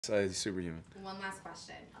Superhuman. One last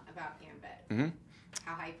question about Gambit. Mm-hmm.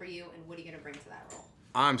 How hype are you, and what are you going to bring to that role?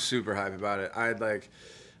 I'm super hype about it.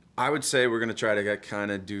 I would say we're gonna try to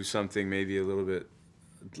kind of do something maybe a little bit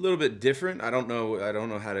different. I don't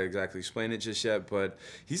know how to exactly explain it just yet, but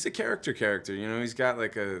he's a character. You know, he's got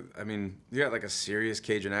like a serious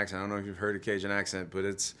Cajun accent. I don't know if you've heard a Cajun accent, but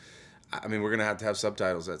we're gonna have to have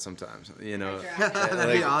subtitles at sometimes. You know,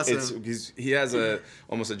 that'd be awesome. He has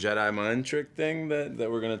almost a Jedi mind trick thing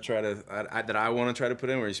that we're gonna try to that I want to try to put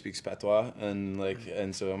in, where he speaks patois,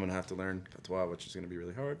 and so I'm gonna have to learn patois, which is gonna be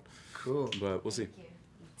really hard. Cool. But we'll see.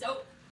 Dope.